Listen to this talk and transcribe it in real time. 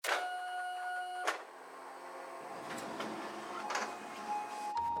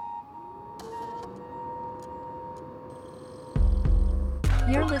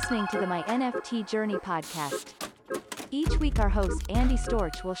You're listening to the My NFT Journey podcast. Each week our host Andy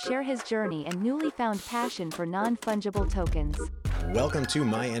Storch will share his journey and newly found passion for non-fungible tokens. Welcome to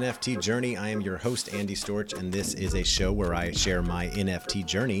My NFT Journey. I am your host, Andy Storch, and this is a show where I share my NFT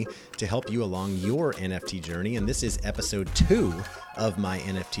journey to help you along your NFT journey. And this is episode 2 of my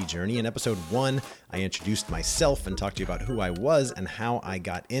NFT journey. In episode 1, I introduced myself and talked to you about who I was and how I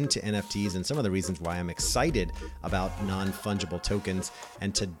got into NFTs and some of the reasons why I'm excited about non-fungible tokens.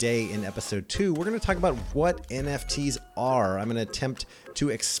 And today in episode 2, we're going to talk about what NFTs are. I'm going to attempt to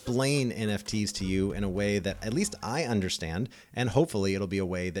explain NFTs to you in a way that at least I understand, and hopefully it'll be a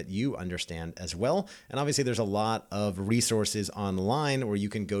way that you understand as well. And obviously there's a lot of resources online where you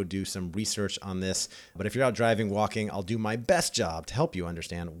can go do some research on this. But if you're out driving, walking, I'll do my best job to help you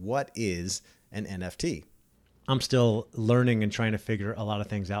understand what is an NFT. I'm still learning and trying to figure a lot of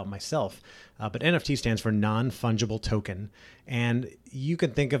things out myself. But NFT stands for non-fungible token. And you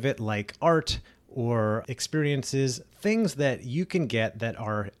can think of it like art or experiences, things that you can get that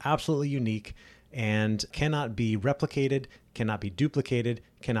are absolutely unique and cannot be replicated, cannot be duplicated,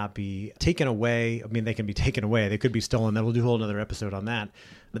 cannot be taken away. I mean, they can be taken away. They could be stolen. We'll do a whole another episode on that.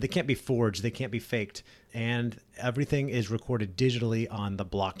 But they can't be forged. They can't be faked. And everything is recorded digitally on the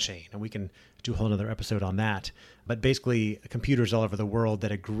blockchain. And we can do a whole another episode on that. But basically, computers all over the world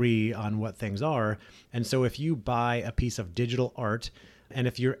that agree on what things are. And so if you buy a piece of digital art, and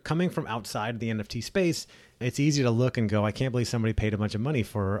if you're coming from outside the NFT space, it's easy to look and go, I can't believe somebody paid a bunch of money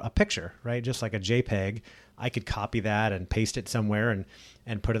for a picture, right? Just like a JPEG, I could copy that and paste it somewhere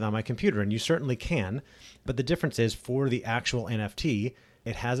and put it on my computer. And you certainly can. But the difference is for the actual NFT,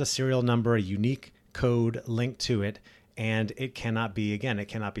 it has a serial number, a unique code linked to it, and it cannot be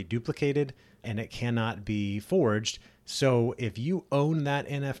duplicated and it cannot be forged. So if you own that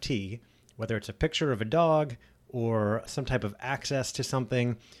NFT, whether it's a picture of a dog or some type of access to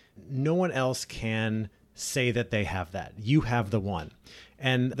something, no one else can say that they have that. You have the one.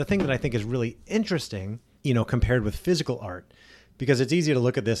 And the thing that I think is really interesting, compared with physical art, because it's easy to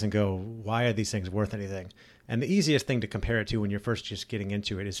look at this and go, why are these things worth anything? And the easiest thing to compare it to when you're first just getting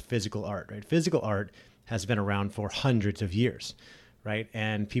into it is physical art, right? Physical art has been around for hundreds of years, right?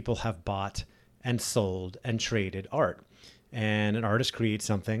 And people have bought and sold and traded art. And an artist creates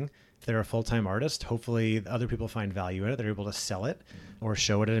something. If they're a full-time artist, hopefully other people find value in it. They're able to sell it or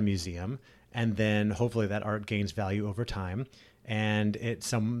show it at a museum. And then hopefully that art gains value over time. And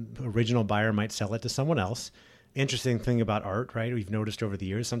some original buyer might sell it to someone else. Interesting thing about art, right? We've noticed over the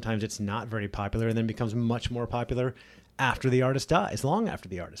years, sometimes it's not very popular and then becomes much more popular after the artist dies, long after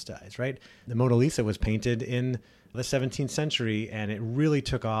the artist dies, right? The Mona Lisa was painted in the 17th century and it really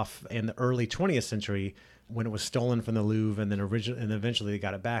took off in the early 20th century when it was stolen from the Louvre and then eventually they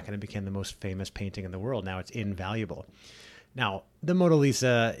got it back and it became the most famous painting in the world. Now it's invaluable. Now, the Mona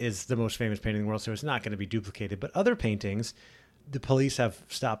Lisa is the most famous painting in the world, so it's not going to be duplicated. But other paintings, the police have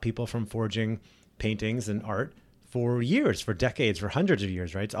stopped people from forging paintings and art for years, for decades, for hundreds of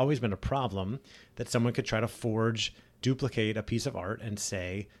years, right? It's always been a problem that someone could try to duplicate a piece of art and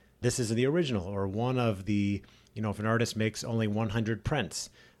say, this is the original, or one of the, if an artist makes only 100 prints,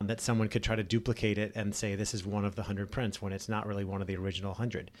 that someone could try to duplicate it and say, this is one of the 100 prints when it's not really one of the original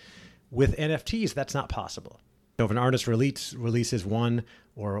 100. With NFTs, that's not possible. So if an artist releases 1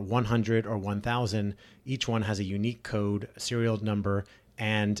 or 100 or 1,000, each one has a unique code, serial number,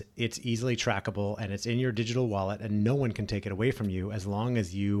 and it's easily trackable and it's in your digital wallet and no one can take it away from you as long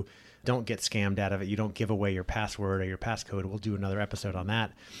as you don't get scammed out of it. You don't give away your password or your passcode. We'll do another episode on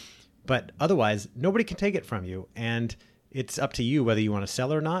that. But otherwise, nobody can take it from you. And it's up to you whether you want to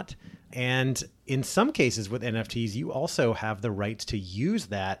sell or not. And in some cases with NFTs, you also have the rights to use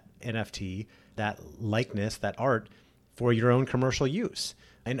that NFT, that likeness, that art, for your own commercial use.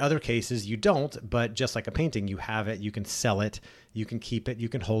 In other cases, you don't, but just like a painting, you have it, you can sell it, you can keep it, you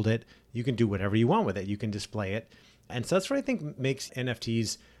can hold it, you can do whatever you want with it, you can display it. And so that's what I think makes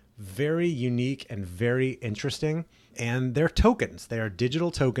NFTs very unique and very interesting. And they're tokens. They are digital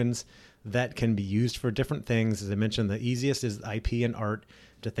tokens that can be used for different things. As I mentioned, the easiest is IP and art.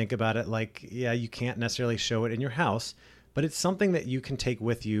 To think about it like, yeah, you can't necessarily show it in your house, but it's something that you can take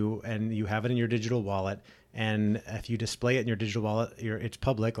with you and you have it in your digital wallet. And if you display it in your digital wallet, it's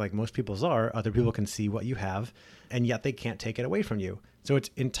public, like most people's are. Other people can see what you have, and yet they can't take it away from you. So it's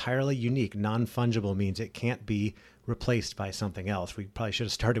entirely unique. Non-fungible means it can't be replaced by something else. We probably should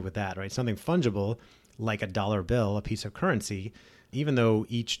have started with that, right? Something fungible, like a dollar bill, a piece of currency, even though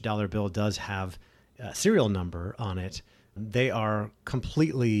each dollar bill does have a serial number on it, they are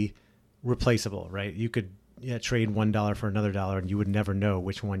completely replaceable, right? You could trade $1 for another dollar and you would never know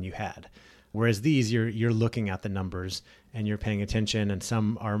which one you had. Whereas these, you're looking at the numbers and you're paying attention, and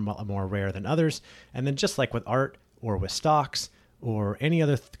some are more rare than others. And then just like with art or with stocks or any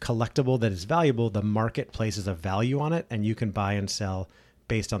other collectible that is valuable, the market places a value on it, and you can buy and sell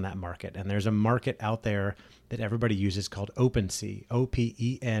based on that market. And there's a market out there that everybody uses called OpenSea,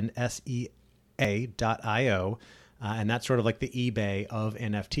 OpenSea.io. And that's sort of like the eBay of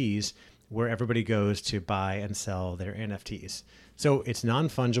NFTs, where everybody goes to buy and sell their NFTs. So it's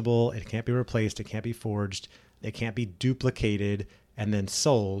non-fungible. It can't be replaced. It can't be forged. It can't be duplicated and then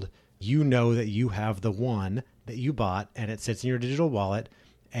sold. You know that you have the one that you bought, and it sits in your digital wallet,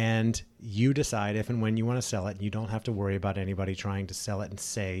 and you decide if and when you want to sell it. You don't have to worry about anybody trying to sell it and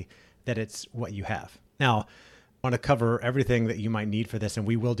say that it's what you have. Now, I want to cover everything that you might need for this, and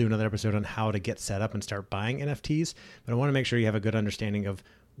we will do another episode on how to get set up and start buying NFTs, but I want to make sure you have a good understanding of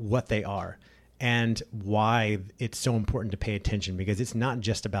what they are and why it's so important to pay attention, because it's not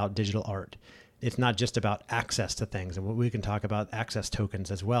just about digital art. It's not just about access to things, and we can talk about access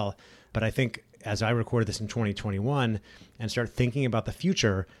tokens as well. But I think as I recorded this in 2021 and start thinking about the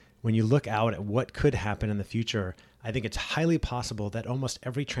future, when you look out at what could happen in the future, I think it's highly possible that almost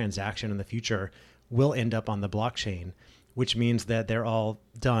every transaction in the future will end up on the blockchain, which means that they're all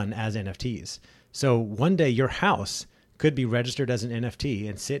done as NFTs. So one day your house could be registered as an NFT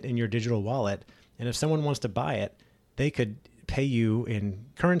and sit in your digital wallet. And if someone wants to buy it, they could pay you in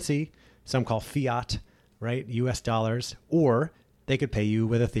currency, some call fiat, right? US dollars, or they could pay you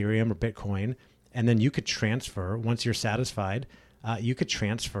with Ethereum or Bitcoin. And then you could transfer, once you're satisfied, you could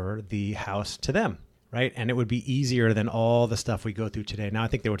transfer the house to them, right? And it would be easier than all the stuff we go through today. Now, I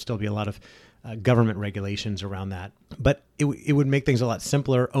think there would still be a lot of government regulations around that, but it would make things a lot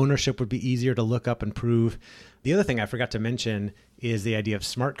simpler. Ownership would be easier to look up and prove. The other thing I forgot to mention is the idea of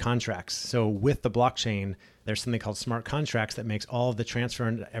smart contracts. So with the blockchain, there's something called smart contracts that makes all of the transfer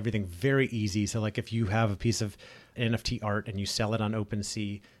and everything very easy. So like if you have a piece of NFT art and you sell it on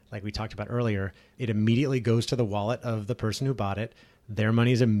OpenSea, like we talked about earlier, it immediately goes to the wallet of the person who bought it. Their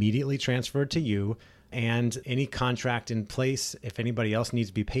money is immediately transferred to you, and any contract in place, if anybody else needs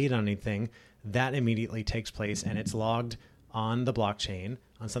to be paid on anything, that immediately takes place, and it's logged on the blockchain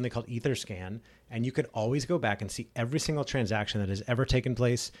on something called Etherscan. And you could always go back and see every single transaction that has ever taken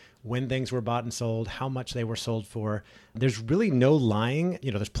place, when things were bought and sold, how much they were sold for. There's really no lying.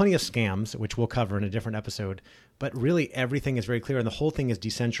 There's plenty of scams, which we'll cover in a different episode, but really everything is very clear, and the whole thing is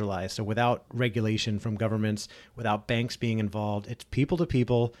decentralized. So without regulation from governments, without banks being involved, it's people to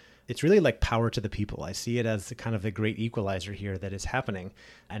people. It's really like power to the people. I see it as kind of the great equalizer here that is happening.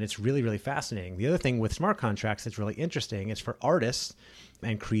 And it's really, really fascinating. The other thing with smart contracts that's really interesting is for artists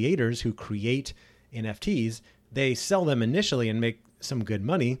and creators who create NFTs, they sell them initially and make some good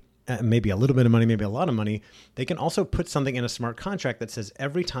money, maybe a little bit of money, maybe a lot of money. They can also put something in a smart contract that says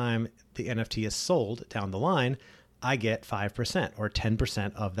every time the NFT is sold down the line, I get 5% or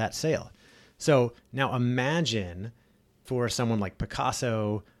 10% of that sale. So now imagine for someone like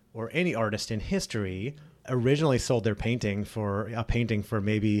Picasso or any artist in history originally sold their painting for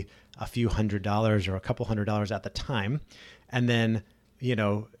maybe a few $100s or a couple $100s at the time. And then,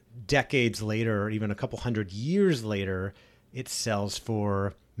 decades later, or even a couple 100 years later, it sells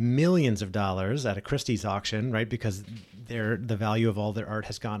for millions of dollars at a Christie's auction, right? Because the value of all their art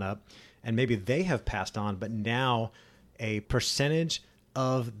has gone up, and maybe they have passed on, but now a percentage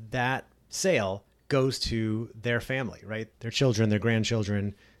of that sale goes to their family, right? Their children, their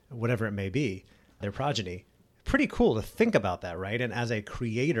grandchildren, whatever it may be, their progeny. Pretty cool to think about that, right? And as a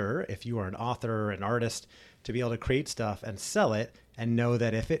creator, if you are an author or an artist, to be able to create stuff and sell it and know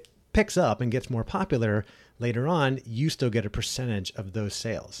that if it picks up and gets more popular later on, you still get a percentage of those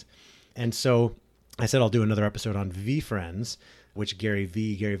sales. And so I said I'll do another episode on VeeFriends, which Gary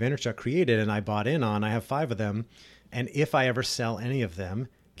Vaynerchuk created, and I bought in on. I have 5 of them. And if I ever sell any of them,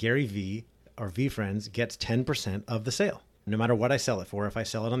 Gary V or VeeFriends gets 10% of the sale. No matter what I sell it for, if I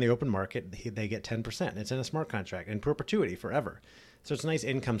sell it on the open market, they get 10%. It's in a smart contract in perpetuity forever. So it's a nice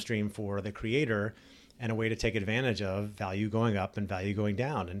income stream for the creator and a way to take advantage of value going up and value going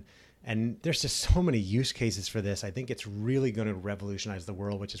down. And there's just so many use cases for this. I think it's really going to revolutionize the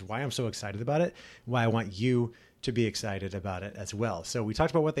world, which is why I'm so excited about it, why I want you to be excited about it as well. So we talked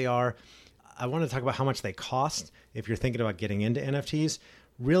about what they are. I want to talk about how much they cost if you're thinking about getting into NFTs.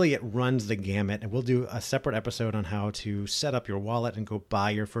 Really, it runs the gamut, and we'll do a separate episode on how to set up your wallet and go buy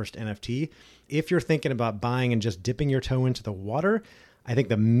your first NFT. If you're thinking about buying and just dipping your toe into the water, I think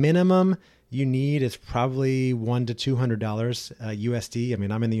the minimum you need is probably $100 to $200 USD. I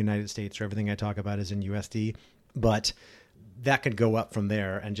mean, I'm in the United States, so everything I talk about is in USD, but that could go up from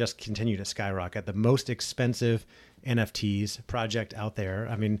there and just continue to skyrocket. The most expensive NFTs project out there,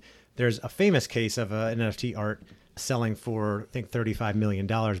 I mean, There's a famous case of an NFT art selling for, I think, $35 million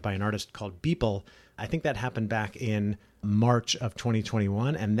by an artist called Beeple. I think that happened back in March of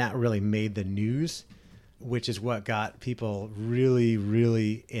 2021, and that really made the news, which is what got people really,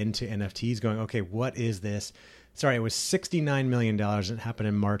 really into NFTs, going, okay, what is this? Sorry, it was $69 million. It happened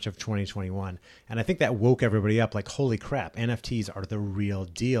in March of 2021. And I think that woke everybody up like, holy crap, NFTs are the real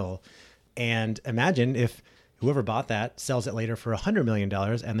deal. And imagine if whoever bought that sells it later for $100 million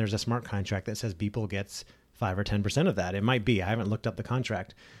and there's a smart contract that says Beeple gets 5 or 10% of that. It might be. I haven't looked up the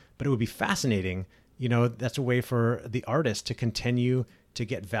contract, but it would be fascinating. You know, that's a way for the artist to continue to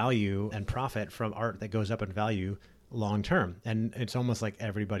get value and profit from art that goes up in value long term. And it's almost like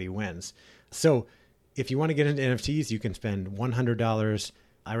everybody wins. So if you want to get into NFTs, you can spend $100.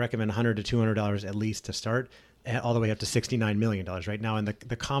 I recommend $100 to $200 at least to start, all the way up to $69 million right now. In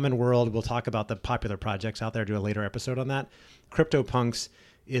the common world, we'll talk about the popular projects out there, do a later episode on that. CryptoPunks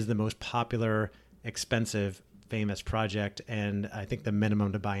is the most popular, expensive, famous project. And I think the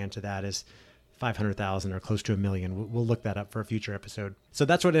minimum to buy into that is 500,000 or close to $1 million. We'll look that up for a future episode. So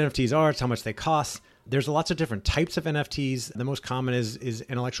that's what NFTs are. It's how much they cost. There's lots of different types of NFTs. The most common is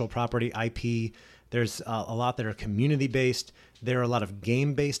intellectual property, IP. There's a lot that are community-based. There are a lot of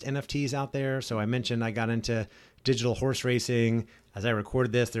game-based NFTs out there. So I mentioned I got into digital horse racing. As I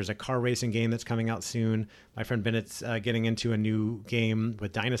recorded this, there's a car racing game that's coming out soon. My friend Bennett's getting into a new game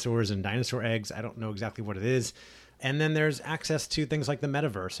with dinosaurs and dinosaur eggs. I don't know exactly what it is. And then there's access to things like the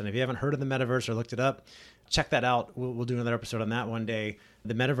metaverse. And if you haven't heard of the metaverse or looked it up, check that out. We'll do another episode on that one day.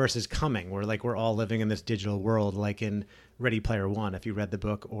 The metaverse is coming. We're all living in this digital world, like in Ready Player One, if you read the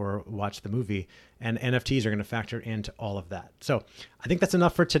book or watched the movie. And NFTs are going to factor into all of that. So I think that's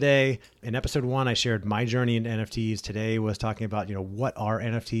enough for today. In episode 1, I shared my journey into NFTs. Today was talking about, what are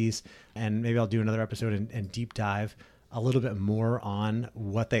NFTs? And maybe I'll do another episode and deep dive a little bit more on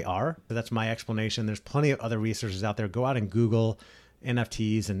what they are. So that's my explanation. There's plenty of other resources out there. Go out and Google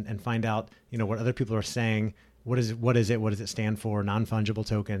NFTs and find out, what other people are saying. What is it? What does it stand for? Non-fungible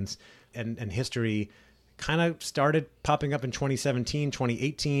tokens. And history kind of started popping up in 2017,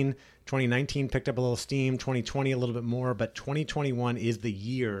 2018, 2019 picked up a little steam, 2020 a little bit more, but 2021 is the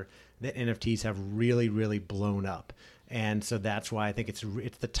year that NFTs have really, really blown up. And so that's why I think it's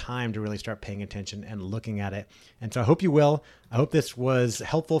the time to really start paying attention and looking at it. And so I hope you will. I hope this was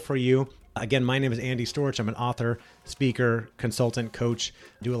helpful for you. Again, my name is Andy Storch. I'm an author, speaker, consultant, coach.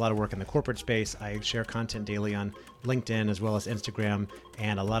 I do a lot of work in the corporate space. I share content daily on LinkedIn as well as Instagram,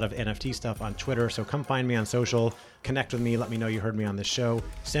 and a lot of NFT stuff on Twitter. So come find me on social, connect with me, let me know you heard me on this show.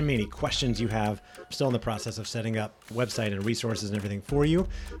 Send me any questions you have. I'm still in the process of setting up website and resources and everything for you,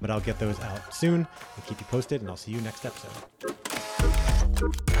 but I'll get those out soon and keep you posted, and I'll see you next episode.